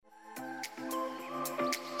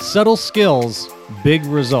Subtle skills, big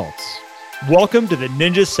results. Welcome to the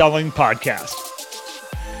Ninja Selling Podcast.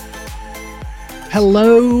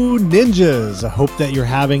 Hello, ninjas. I hope that you're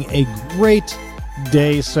having a great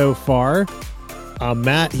day so far. I'm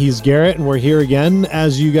Matt, he's Garrett, and we're here again.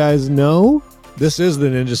 As you guys know, this is the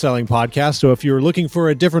Ninja Selling Podcast. So if you're looking for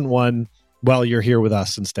a different one, well, you're here with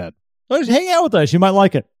us instead. Just hang out with us. You might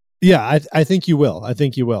like it. Yeah, I think you will. I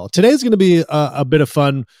think you will. Today's going to be a bit of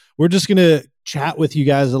fun. We're just going to chat with you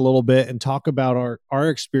guys a little bit and talk about our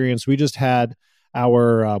experience. We just had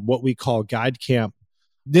our what we call guide camp.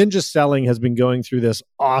 Ninja Selling has been going through this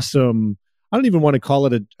awesome, I don't even want to call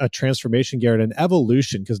it a transformation, Garrett, an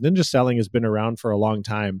evolution, because Ninja Selling has been around for a long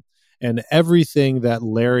time. And everything that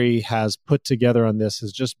Larry has put together on this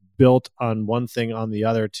is just built on one thing on the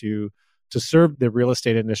other to serve the real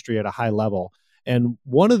estate industry at a high level. And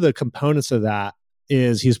one of the components of that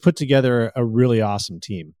is he's put together a really awesome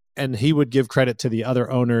team. And he would give credit to the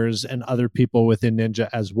other owners and other people within Ninja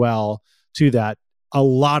as well to that. A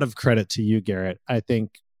lot of credit to you, Garrett. I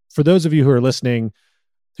think for those of you who are listening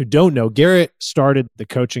who don't know, Garrett started the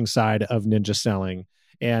coaching side of Ninja Selling,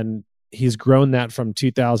 and he's grown that from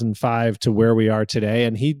 2005 to where we are today.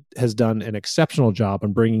 And he has done an exceptional job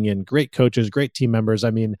on bringing in great coaches, great team members.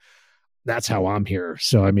 I mean, that's how I'm here.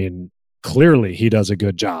 So, I mean, clearly he does a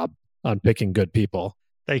good job on picking good people.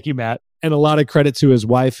 Thank you, Matt. And a lot of credit to his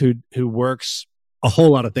wife who works a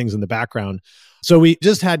whole lot of things in the background. So we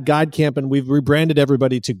just had Guide Camp, and we've rebranded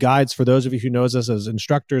everybody to guides. For those of you who knows us as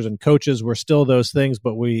instructors and coaches, we're still those things,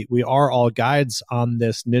 but we are all guides on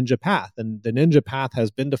this ninja path. And the ninja path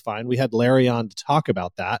has been defined. We had Larry on to talk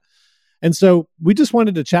about that. And so we just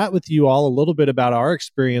wanted to chat with you all a little bit about our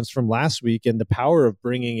experience from last week and the power of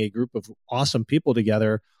bringing a group of awesome people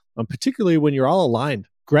together, particularly when you're all aligned.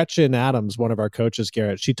 Gretchen Adams, one of our coaches,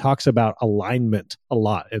 Garrett, she talks about alignment a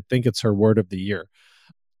lot. I think it's her word of the year.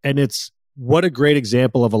 And it's what a great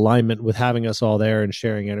example of alignment with having us all there and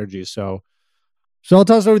sharing energy. So I'll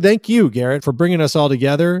tell you, thank you, Garrett, for bringing us all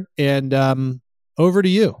together. And over to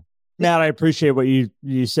you. Matt, I appreciate what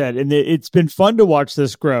you said. And it's been fun to watch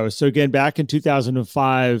this grow. So again, back in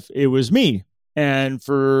 2005, it was me. And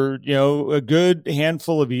for, a good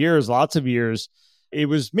handful of years, lots of years, it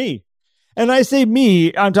was me. And I say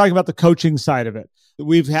me, I'm talking about the coaching side of it.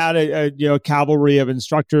 We've had a cavalry of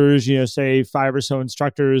instructors, say 5 or so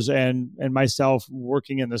instructors and myself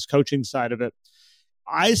working in this coaching side of it.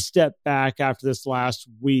 I stepped back after this last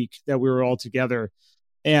week that we were all together.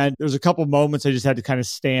 And there's a couple of moments I just had to kind of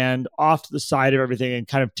stand off to the side of everything and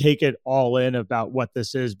kind of take it all in about what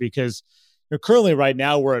this is. Because currently right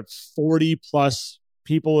now we're at 40 plus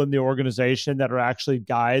people in the organization that are actually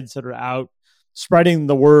guides that are out spreading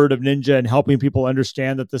the word of Ninja and helping people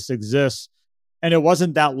understand that this exists. And it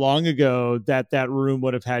wasn't that long ago that room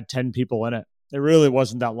would have had 10 people in it. It really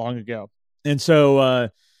wasn't that long ago. And so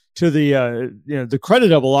to the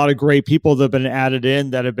credit of a lot of great people that have been added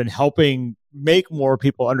in that have been helping make more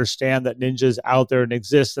people understand that Ninja is out there and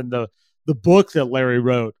exists. And the book that Larry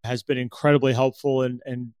wrote has been incredibly helpful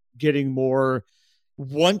in getting more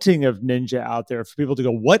wanting of Ninja out there for people to go,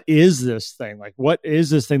 what is this thing? Like, what is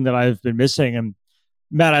this thing that I've been missing? And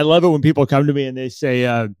Matt, I love it when people come to me and they say,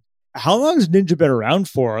 how long has Ninja been around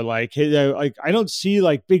for? Like I don't see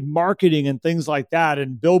like big marketing and things like that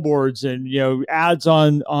and billboards and, ads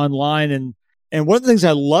online. And one of the things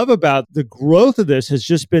I love about the growth of this has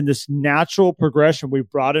just been this natural progression. We've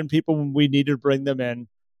brought in people when we needed to bring them in.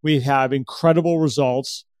 We have incredible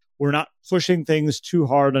results. We're not pushing things too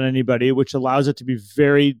hard on anybody, which allows it to be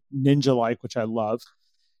very ninja-like, which I love.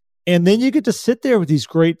 And then you get to sit there with these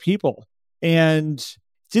great people. And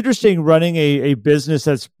it's interesting running a business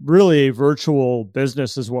that's really a virtual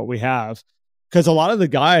business is what we have. Because a lot of the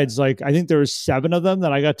guides, like I think there were 7 of them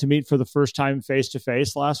that I got to meet for the first time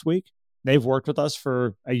face-to-face last week. They've worked with us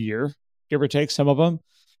for a year, give or take, some of them.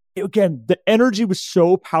 Again, the energy was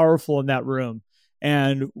so powerful in that room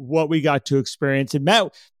and what we got to experience. And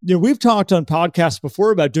Matt, we've talked on podcasts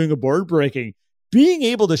before about doing a board breaking. Being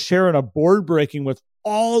able to share in a board breaking with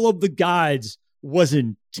all of the guides was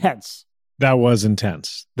intense. That was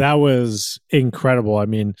intense. That was incredible. I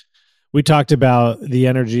mean, we talked about the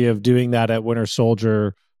energy of doing that at Winter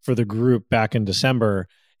Soldier for the group back in December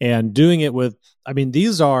and doing it with,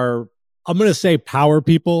 these are, I'm going to say power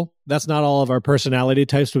people. That's not all of our personality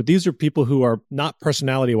types, but these are people who are not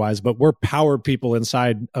personality wise, but we're power people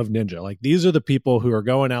inside of Ninja. Like these are the people who are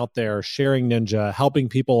going out there, sharing Ninja, helping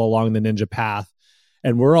people along the Ninja path.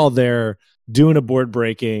 And we're all there doing a board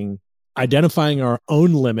breaking, identifying our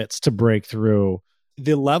own limits to break through.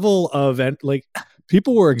 The level of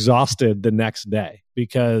people were exhausted the next day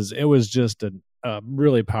because it was just a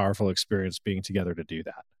really powerful experience being together to do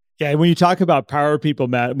that. Yeah, when you talk about power people,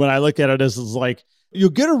 Matt, when I look at it as like,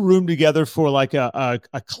 you'll get a room together for like a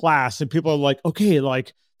class and people are like, okay,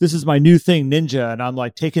 like this is my new thing, Ninja. And I'm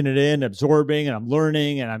like taking it in, absorbing, and I'm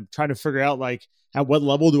learning, and I'm trying to figure out like at what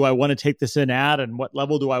level do I want to take this in at, and what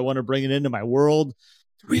level do I want to bring it into my world.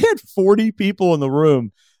 We had 40 people in the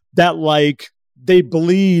room that like, they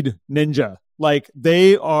bleed Ninja. Like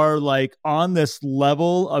they are like on this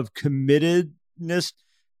level of committedness,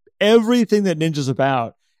 everything that Ninja's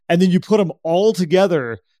about. And then you put them all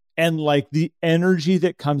together and like the energy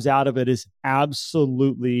that comes out of it is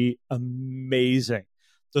absolutely amazing.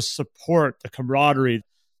 The support, the camaraderie.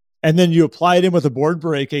 And then you apply it in with the board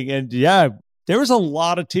breaking. And yeah, there was a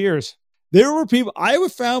lot of tears. There were people, I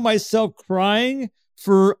found myself crying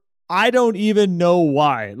for, I don't even know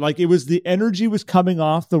why. Like it was, the energy was coming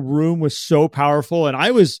off. The room was so powerful. And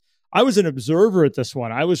I was an observer at this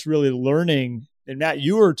one. I was really learning, and Matt,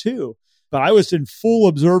 you were too. But I was in full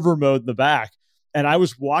observer mode in the back, and I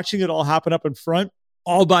was watching it all happen up in front,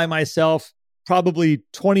 all by myself, probably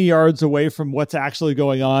 20 yards away from what's actually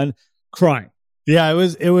going on, crying. Yeah,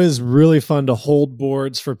 it was really fun to hold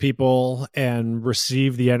boards for people and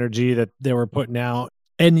receive the energy that they were putting out.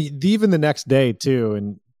 And even the next day too.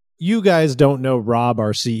 And you guys don't know Rob,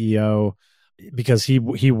 our CEO, because he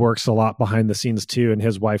works a lot behind the scenes too. And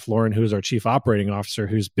his wife, Lauren, who's our chief operating officer,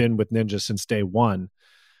 who's been with Ninja since day one.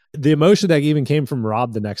 The emotion that even came from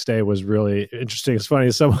Rob the next day was really interesting. It's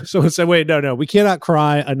funny. Someone said, wait, no, we cannot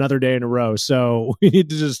cry another day in a row. So we need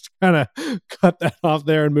to just kind of cut that off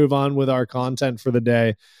there and move on with our content for the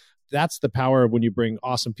day. That's the power of when you bring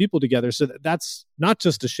awesome people together. So that's not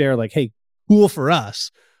just to share like, hey, cool for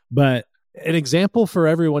us, but an example for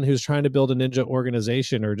everyone who's trying to build a Ninja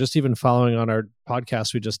organization, or just even following on our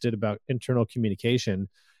podcast we just did about internal communication.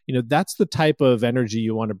 You know, that's the type of energy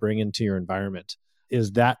you want to bring into your environment.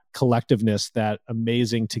 Is that collectiveness, that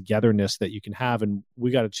amazing togetherness that you can have. And we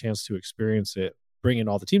got a chance to experience it, bringing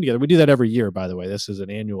all the team together. We do that every year, by the way. This is an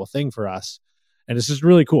annual thing for us. And it's just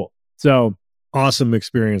really cool. So awesome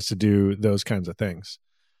experience to do those kinds of things.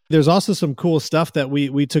 There's also some cool stuff that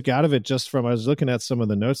we took out of it just from, I was looking at some of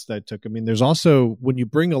the notes that I took. I mean, there's also, when you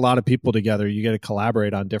bring a lot of people together, you get to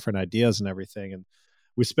collaborate on different ideas and everything. And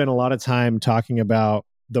we spent a lot of time talking about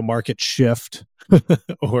the market shift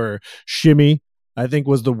or shimmy, I think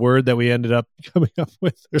was the word that we ended up coming up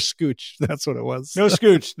with, or scooch. That's what it was. No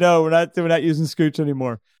scooch. No, we're not using scooch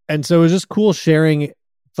anymore. And so it was just cool sharing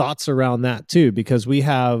thoughts around that too, because we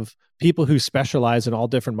have people who specialize in all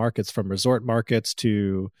different markets, from resort markets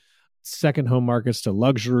to second home markets to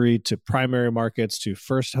luxury to primary markets to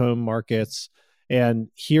first home markets, and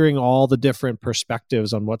hearing all the different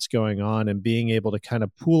perspectives on what's going on and being able to kind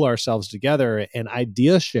of pool ourselves together and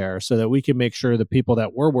idea share so that we can make sure the people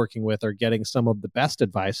that we're working with are getting some of the best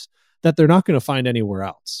advice that they're not going to find anywhere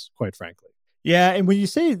else, quite frankly. Yeah. And when you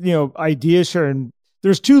say, idea sharing,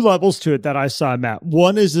 there's two levels to it that I saw, Matt.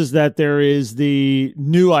 One is that there is the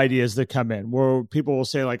new ideas that come in where people will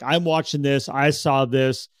say like, I'm watching this, I saw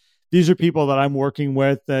this. These are people that I'm working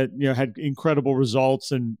with that, had incredible results,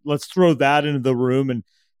 and let's throw that into the room. And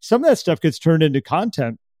some of that stuff gets turned into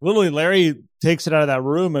content. Literally, Larry takes it out of that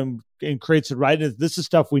room and creates it right into, this is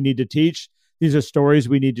stuff we need to teach. These are stories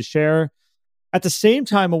we need to share. At the same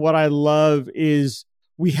time, what I love is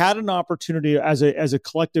we had an opportunity as a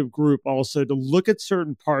collective group also to look at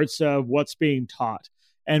certain parts of what's being taught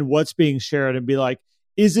and what's being shared and be like,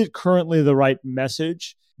 is it currently the right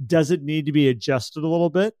message? Does it need to be adjusted a little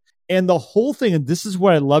bit? And the whole thing, and this is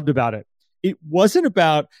what I loved about it, it wasn't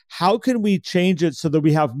about how can we change it so that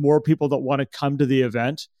we have more people that want to come to the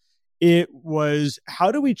event. It was,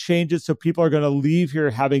 how do we change it so people are going to leave here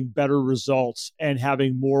having better results and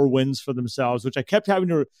having more wins for themselves, which I kept having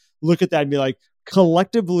to look at that and be like,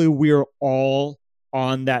 collectively, we are all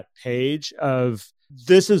on that page of,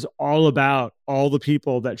 this is all about all the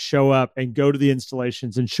people that show up and go to the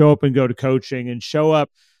installations and show up and go to coaching and show up.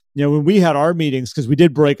 When we had our meetings, because we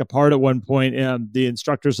did break apart at one point, the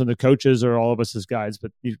instructors and the coaches, or all of us as guides,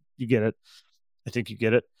 but you get it. I think you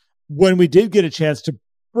get it. When we did get a chance to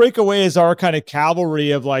break away as our kind of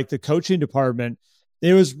cavalry of like the coaching department,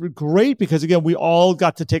 it was great because, again, we all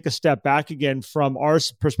got to take a step back again from our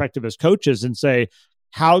perspective as coaches and say,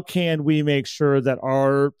 how can we make sure that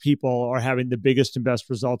our people are having the biggest and best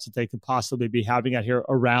results that they can possibly be having out here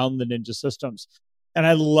around the Ninja systems? And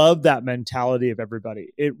I love that mentality of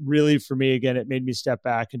everybody. It really, for me, again, it made me step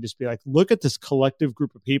back and just be like, look at this collective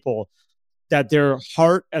group of people that their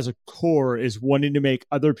heart as a core is wanting to make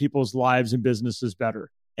other people's lives and businesses better.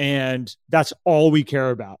 And that's all we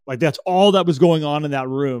care about. Like, that's all that was going on in that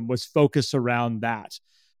room, was focused around that.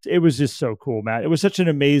 It was just so cool, Matt. It was such an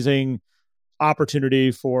amazing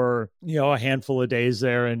opportunity for, a handful of days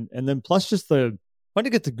there. And then plus just fun to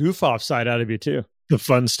get the goof off side out of you too. The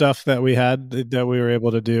fun stuff that we had that we were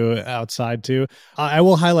able to do outside too. I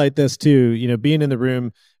will highlight this too, being in the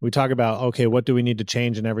room, we talk about, okay, what do we need to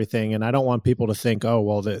change and everything. And I don't want people to think, oh,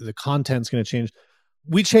 well, the content's going to change.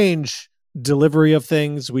 We change delivery of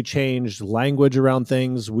things. We change language around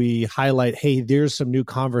things. We highlight, hey, there's some new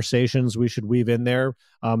conversations we should weave in there.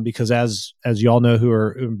 Because as you all know who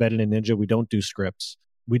are embedded in Ninja, we don't do scripts.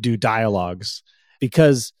 We do dialogues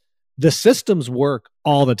because the systems work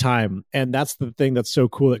all the time. And that's the thing that's so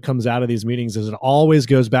cool that comes out of these meetings is it always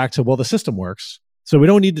goes back to, well, the system works. So we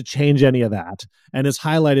don't need to change any of that. And it's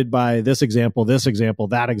highlighted by this example,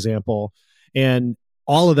 that example. And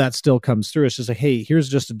all of that still comes through. It's just like, hey, here's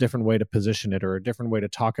just a different way to position it or a different way to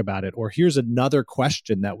talk about it. Or here's another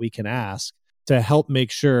question that we can ask to help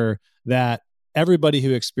make sure that everybody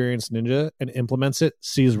who experienced Ninja and implements it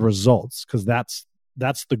sees results. Because that's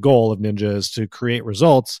the goal of Ninja is to create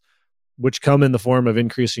results which come in the form of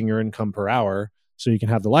increasing your income per hour so you can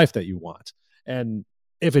have the life that you want. And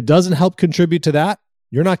if it doesn't help contribute to that,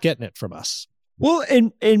 you're not getting it from us. Well,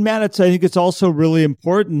 and Matt, I think it's also really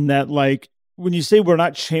important that when you say we're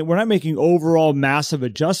not making overall massive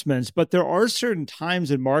adjustments, but there are certain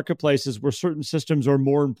times in marketplaces where certain systems are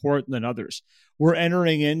more important than others. We're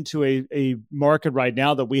entering into a market right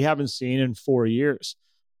now that we haven't seen in 4 years,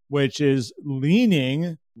 which is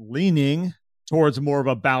leaning towards more of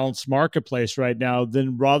a balanced marketplace right now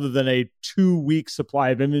rather than a 2-week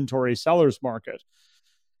supply of inventory seller's market.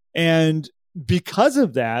 And because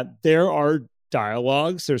of that, there are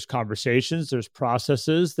dialogues, there's conversations, there's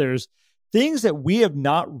processes, there's things that we have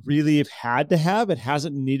not really had to have. It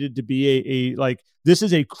hasn't needed to be this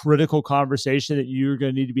is a critical conversation that you're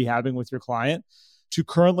going to need to be having with your client. To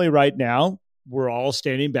currently right now, we're all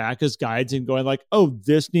standing back as guides and going oh,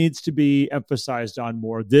 this needs to be emphasized on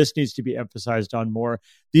more. This needs to be emphasized on more.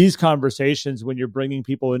 These conversations, when you're bringing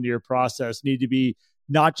people into your process, need to be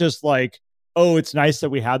not just oh, it's nice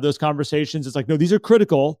that we had those conversations. It's no, these are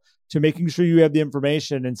critical to making sure you have the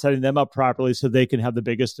information and setting them up properly so they can have the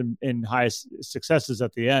biggest and highest successes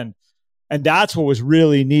at the end. And that's what was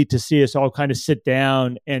really neat to see us all kind of sit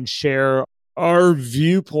down and share our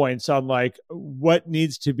viewpoints on what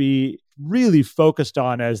needs to be really focused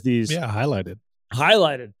on as these highlighted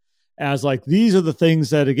as these are the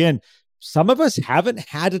things that, again, some of us haven't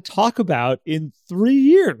had to talk about in 3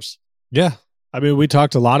 years. Yeah. I mean, we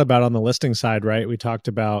talked a lot about on the listing side, right? We talked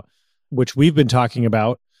about, which we've been talking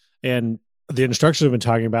about and the instructors have been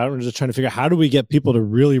talking about. We're just trying to figure out how do we get people to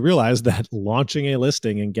really realize that launching a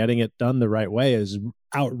listing and getting it done the right way is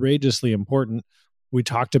outrageously important. We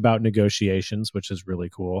talked about negotiations, which is really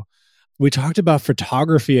cool. We talked about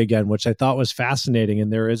photography again, which I thought was fascinating.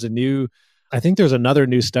 And there's another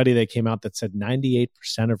new study that came out that said 98%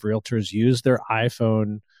 of realtors use their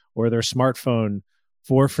iPhone or their smartphone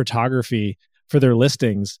for photography for their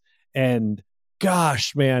listings. And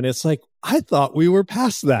gosh, man, it's I thought we were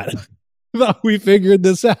past that. I thought we figured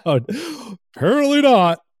this out. Apparently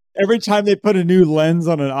not. Every time they put a new lens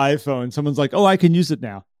on an iPhone, someone's oh, I can use it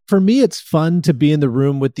now. For me, it's fun to be in the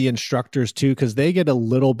room with the instructors too, because they get a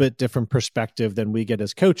little bit different perspective than we get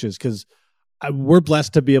as coaches, because we're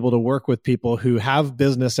blessed to be able to work with people who have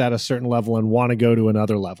business at a certain level and want to go to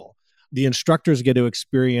another level. The instructors get to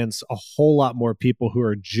experience a whole lot more people who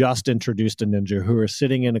are just introduced to Ninja, who are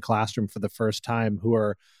sitting in a classroom for the first time, who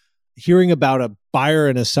are hearing about a buyer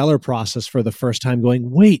and a seller process for the first time,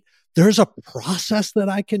 going, wait, there's a process that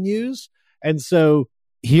I can use? And so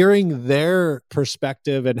hearing their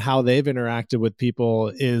perspective and how they've interacted with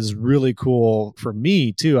people is really cool for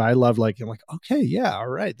me too. I love I'm okay, yeah, all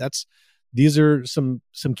right. These are some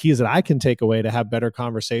keys that I can take away to have better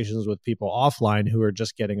conversations with people offline who are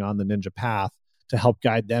just getting on the Ninja path to help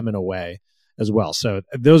guide them in a way as well. So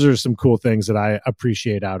those are some cool things that I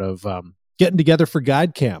appreciate out of getting together for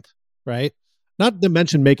guide camp, right? Not to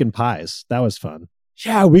mention making pies. That was fun.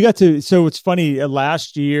 Yeah, we got to. So it's funny.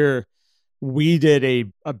 Last year, we did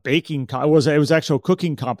a baking. It was actual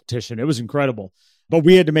cooking competition. It was incredible, but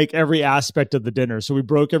we had to make every aspect of the dinner. So we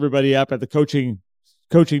broke everybody up at the coaching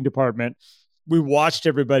department. We watched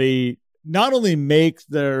everybody not only make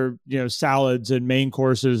their salads and main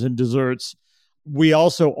courses and desserts. We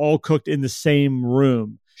also all cooked in the same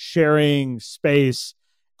room, sharing space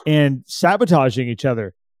and sabotaging each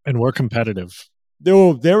other. And we're competitive.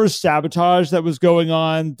 There was sabotage that was going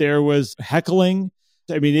on. There was heckling.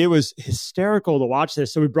 I mean, it was hysterical to watch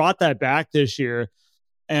this. So we brought that back this year,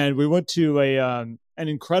 and we went to an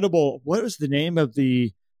incredible. What was the name of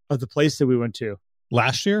the place that we went to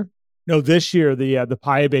last year? No, this year the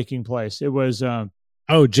pie baking place. It was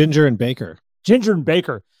Ginger and Baker. Ginger and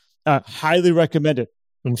Baker, highly recommend it.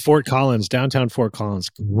 In Fort Collins, downtown Fort Collins,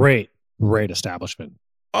 great establishment.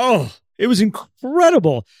 Oh, it was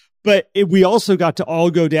incredible. But we also got to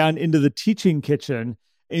all go down into the teaching kitchen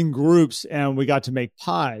in groups, and we got to make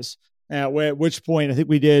pies. At which point, I think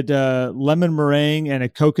we did lemon meringue and a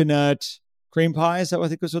coconut cream pie. Is that what I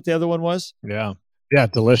think was what the other one was? Yeah,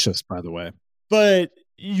 delicious, by the way. But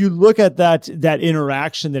you look at that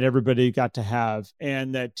interaction that everybody got to have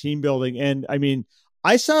and that team building. And I mean,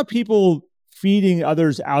 I saw people feeding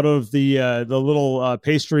others out of the little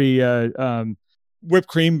pastry whipped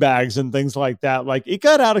cream bags and things like that. Like, it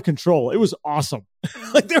got out of control. It was awesome.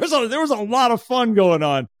 Like, there was a lot of fun going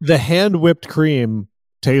on. The hand whipped cream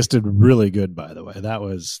tasted really good, by the way. That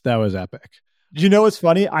was epic. You know what's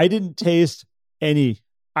funny? I didn't taste any.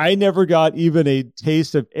 I never got even a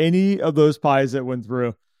taste of any of those pies that went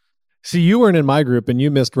through. See, you weren't in my group, and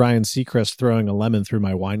you missed Ryan Seacrest throwing a lemon through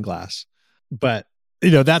my wine glass. But,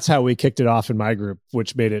 that's how we kicked it off in my group,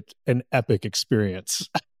 which made it an epic experience.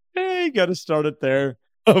 Hey, got to start it there.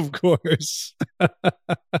 Of course.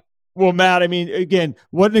 Well, Matt, I mean, again,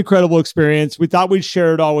 what an incredible experience. We thought we'd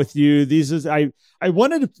share it all with you. I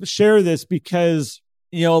wanted to share this because,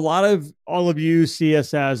 a lot of all of you see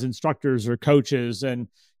us as instructors or coaches, and,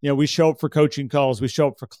 we show up for coaching calls, we show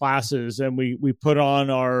up for classes, and we put on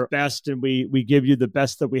our best, and we give you the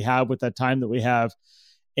best that we have with that time that we have.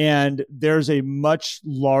 And there's a much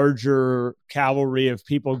larger cavalry of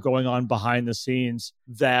people going on behind the scenes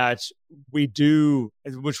that we do,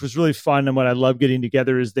 which was really fun. And what I love getting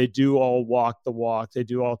together is they do all walk the walk. They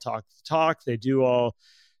do all talk the talk. They do all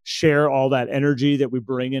share all that energy that we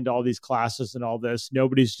bring into all these classes and all this.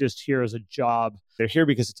 Nobody's just here as a job. They're here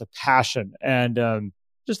because it's a passion. And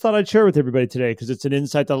just thought I'd share with everybody today because it's an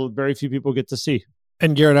insight that very few people get to see.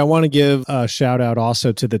 And Garrett, I want to give a shout out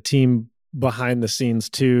also to the team behind the scenes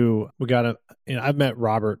too. We got I've met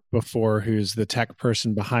Robert before, who's the tech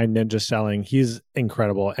person behind Ninja Selling. He's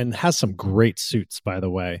incredible and has some great suits, by the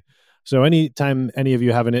way. So anytime any of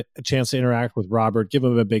you have a chance to interact with Robert, give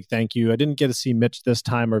him a big thank you. I didn't get to see Mitch this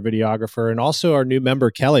time, our videographer, and also our new member,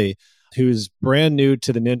 Kelly, who's brand new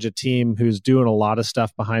to the Ninja team, who's doing a lot of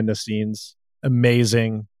stuff behind the scenes.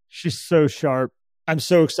 Amazing. She's so sharp. I'm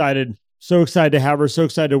so excited. So excited to have her, so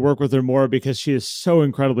excited to work with her more because she is so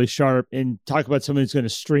incredibly sharp, and talk about somebody who's going to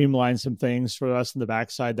streamline some things for us in the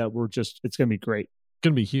backside that it's going to be great. It's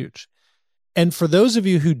going to be huge. And for those of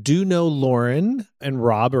you who do know Lauren and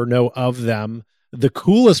Rob or know of them, the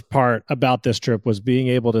coolest part about this trip was being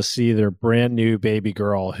able to see their brand new baby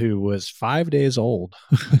girl who was 5 days old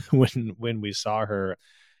when we saw her.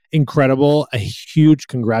 Incredible. A huge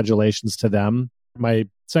congratulations to them. My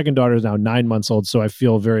second daughter is now 9 months old, so I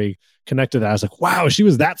feel very connected to that. I was like, wow, she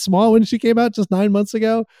was that small when she came out just 9 months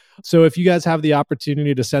ago. So if you guys have the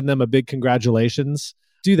opportunity to send them a big congratulations,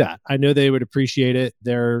 do that. I know they would appreciate it.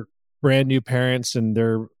 They're brand new parents, and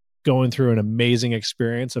they're going through an amazing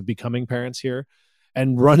experience of becoming parents here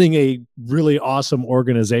and running a really awesome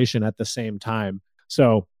organization at the same time.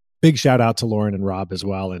 So big shout out to Lauren and Rob as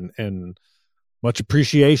well, and much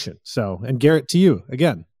appreciation. So, and Garrett, to you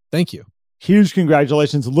again, thank you. Huge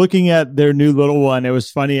congratulations. Looking at their new little one, it was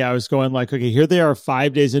funny. I was going like, okay, here they are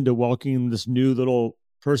 5 days into welcoming this new little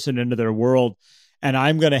person into their world. And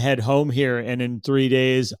I'm going to head home here. And in 3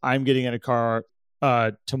 days, I'm getting in a car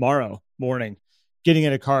tomorrow morning, getting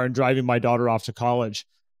in a car and driving my daughter off to college.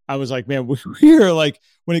 I was like, man, we're like,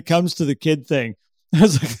 when it comes to the kid thing, I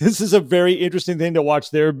was like, this is a very interesting thing to watch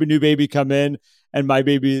their new baby come in and my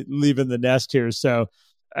baby leaving the nest here. So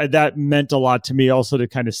that meant a lot to me also to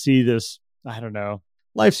kind of see this. I don't know.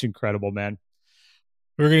 Life's incredible, man.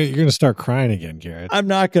 You're gonna start crying again, Garrett. I'm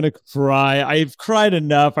not gonna cry. I've cried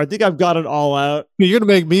enough. I think I've got it all out. You're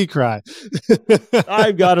gonna make me cry.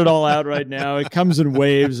 I've got it all out right now. It comes in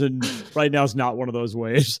waves, and right now it's not one of those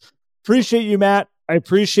waves. Appreciate you, Matt. I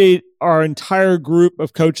appreciate our entire group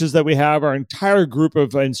of coaches that we have, our entire group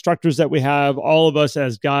of instructors that we have, all of us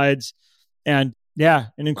as guides, and yeah,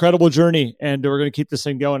 an incredible journey. And we're going to keep this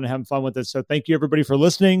thing going and having fun with it. So thank you, everybody, for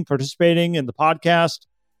listening, participating in the podcast.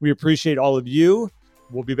 We appreciate all of you.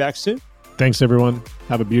 We'll be back soon. Thanks, everyone.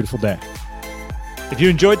 Have a beautiful day. If you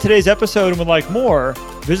enjoyed today's episode and would like more,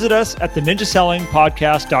 visit us at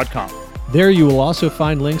theninjasellingpodcast.com. There you will also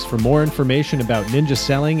find links for more information about ninja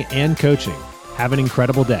selling and coaching. Have an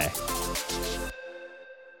incredible day.